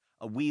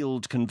a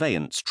wheeled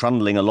conveyance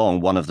trundling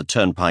along one of the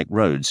turnpike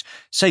roads,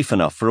 safe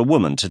enough for a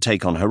woman to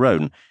take on her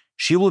own,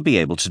 she will be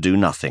able to do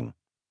nothing.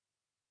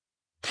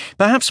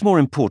 Perhaps more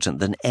important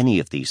than any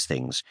of these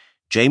things,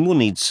 Jane will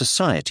need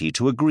society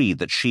to agree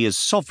that she is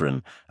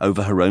sovereign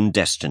over her own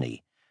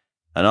destiny,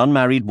 an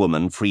unmarried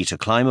woman free to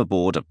climb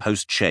aboard a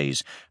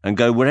post-chaise and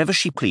go wherever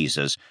she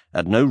pleases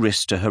at no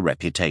risk to her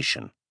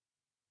reputation.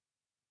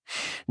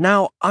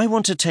 Now, I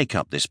want to take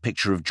up this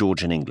picture of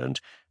Georgian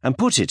England and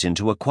put it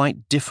into a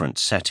quite different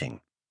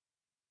setting.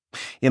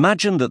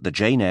 Imagine that the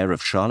Jane Eyre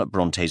of Charlotte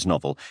Bronte's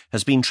novel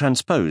has been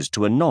transposed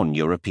to a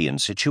non-European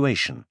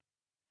situation.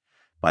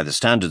 By the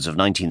standards of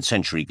 19th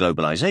century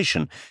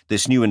globalization,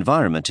 this new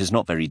environment is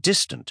not very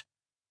distant.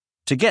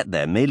 To get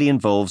there merely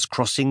involves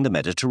crossing the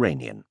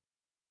Mediterranean.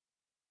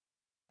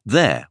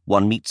 There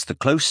one meets the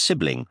close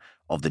sibling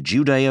of the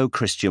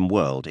Judeo-Christian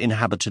world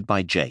inhabited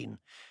by Jane,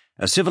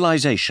 a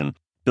civilization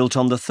built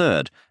on the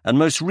third and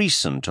most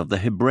recent of the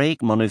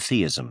Hebraic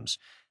monotheisms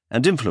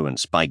and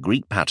influenced by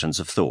Greek patterns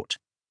of thought.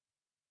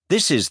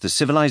 This is the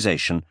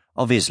civilization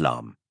of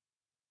Islam.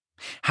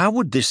 How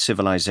would this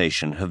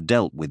civilization have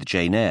dealt with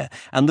Jane Eyre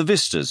and the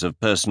vistas of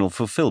personal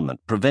fulfillment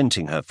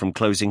preventing her from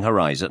closing her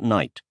eyes at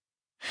night?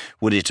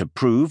 Would it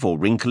approve or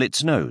wrinkle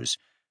its nose?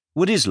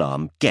 Would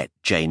Islam get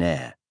Jane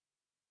Eyre?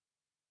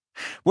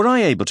 Were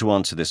I able to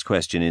answer this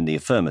question in the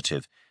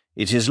affirmative,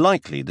 it is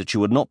likely that you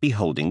would not be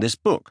holding this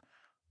book,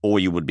 or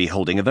you would be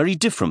holding a very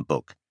different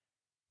book.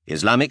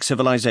 Islamic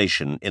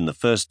civilization in the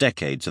first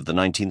decades of the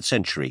 19th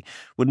century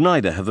would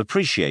neither have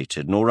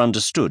appreciated nor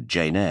understood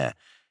Jane Eyre,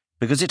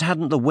 because it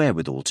hadn't the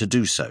wherewithal to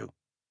do so.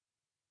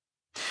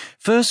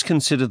 First,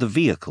 consider the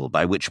vehicle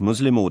by which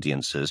Muslim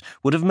audiences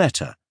would have met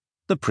her,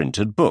 the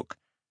printed book.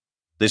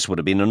 This would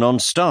have been a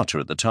non-starter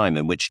at the time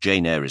in which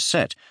Jane Eyre is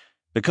set,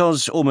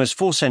 because almost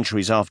 4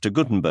 centuries after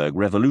Gutenberg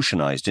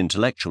revolutionized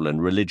intellectual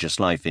and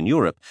religious life in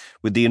Europe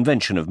with the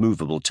invention of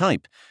movable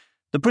type,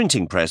 the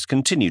printing press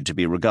continued to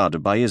be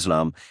regarded by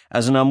Islam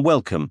as an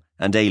unwelcome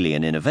and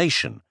alien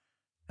innovation,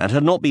 and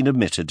had not been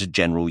admitted to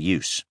general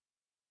use.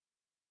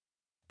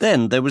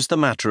 Then there was the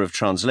matter of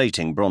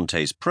translating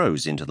Bronte's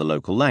prose into the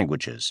local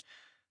languages.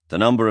 The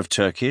number of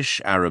Turkish,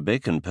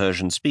 Arabic, and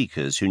Persian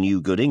speakers who knew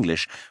good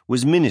English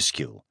was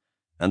minuscule,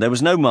 and there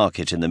was no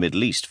market in the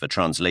Middle East for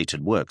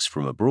translated works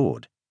from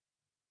abroad.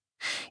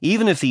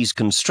 Even if these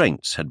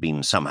constraints had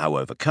been somehow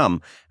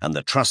overcome, and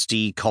the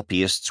trusty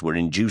copyists were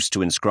induced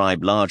to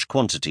inscribe large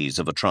quantities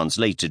of a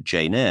translated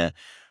Jane Eyre,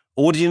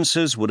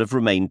 audiences would have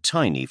remained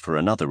tiny for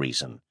another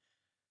reason.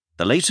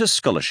 The latest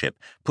scholarship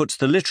puts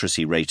the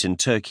literacy rate in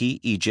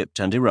Turkey, Egypt,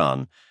 and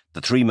Iran,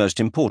 the 3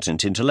 most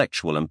important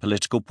intellectual and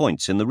political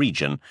points in the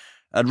region,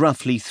 at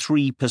roughly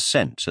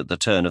 3% at the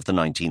turn of the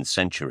 19th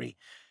century,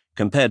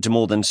 compared to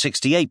more than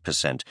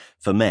 68%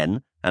 for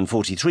men and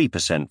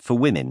 43% for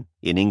women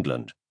in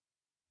England.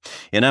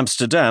 In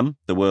Amsterdam,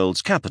 the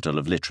world's capital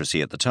of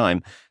literacy at the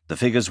time, the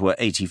figures were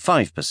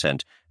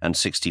 85% and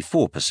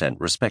 64%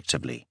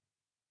 respectively.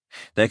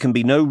 There can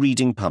be no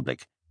reading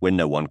public when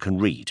no one can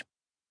read.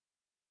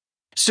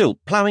 Still,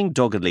 ploughing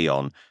doggedly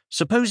on,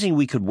 supposing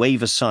we could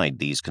wave aside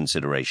these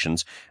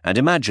considerations and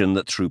imagine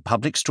that through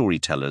public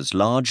storytellers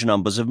large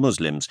numbers of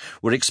Muslims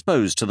were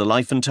exposed to the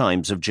life and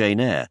times of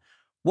Jane Eyre,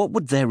 what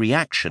would their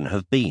reaction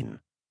have been?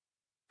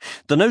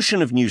 The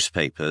notion of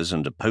newspapers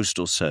and a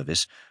postal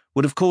service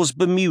would have caused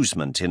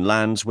bemusement in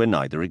lands where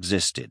neither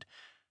existed,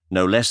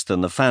 no less than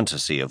the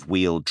fantasy of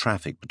wheeled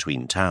traffic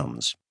between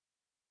towns.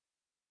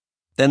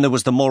 Then there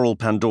was the moral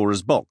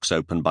Pandora's box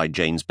opened by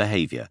Jane's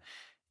behaviour.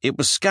 It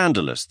was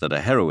scandalous that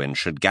a heroine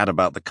should gad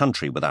about the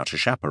country without a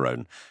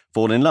chaperone,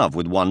 fall in love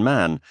with one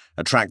man,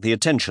 attract the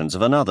attentions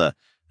of another,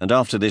 and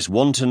after this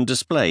wanton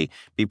display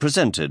be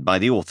presented by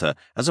the author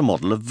as a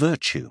model of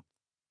virtue.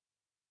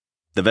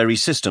 The very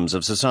systems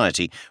of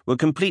society were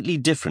completely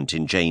different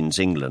in Jane's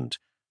England.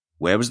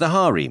 Where was the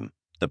harem,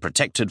 the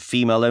protected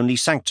female-only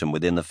sanctum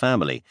within the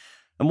family?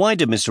 And why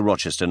did Mr.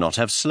 Rochester not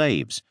have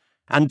slaves?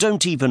 And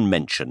don't even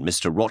mention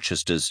Mr.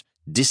 Rochester's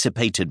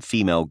dissipated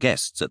female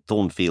guests at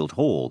Thornfield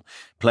Hall,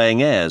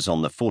 playing airs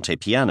on the forte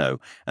piano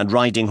and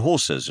riding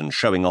horses and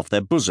showing off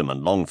their bosom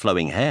and long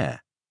flowing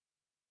hair.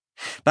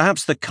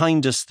 Perhaps the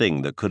kindest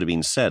thing that could have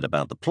been said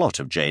about the plot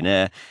of Jane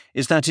Eyre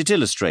is that it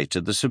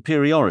illustrated the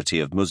superiority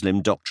of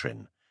Muslim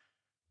doctrine.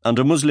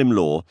 Under Muslim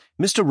law,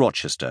 Mr.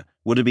 Rochester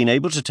would have been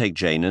able to take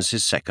Jane as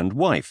his second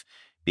wife,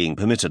 being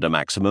permitted a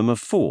maximum of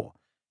 4,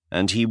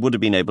 and he would have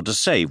been able to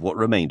save what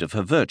remained of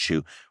her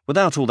virtue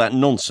without all that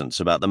nonsense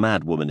about the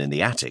mad woman in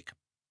the attic.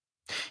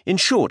 In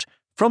short,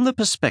 from the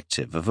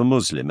perspective of a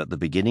Muslim at the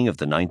beginning of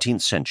the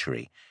 19th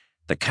century,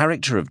 the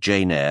character of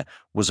Jane Eyre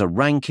was a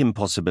rank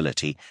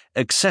impossibility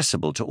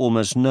accessible to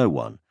almost no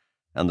one,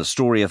 and the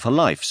story of her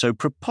life so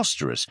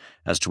preposterous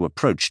as to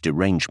approach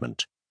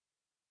derangement.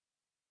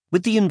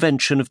 With the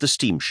invention of the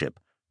steamship,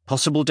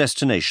 possible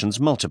destinations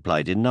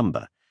multiplied in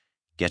number.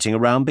 Getting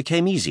around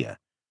became easier.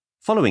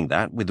 Following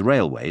that, with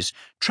railways,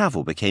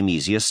 travel became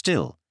easier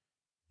still.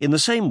 In the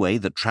same way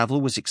that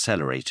travel was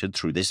accelerated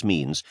through this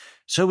means,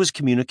 so was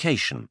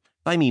communication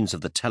by means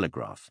of the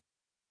telegraph.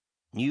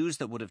 News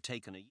that would have taken a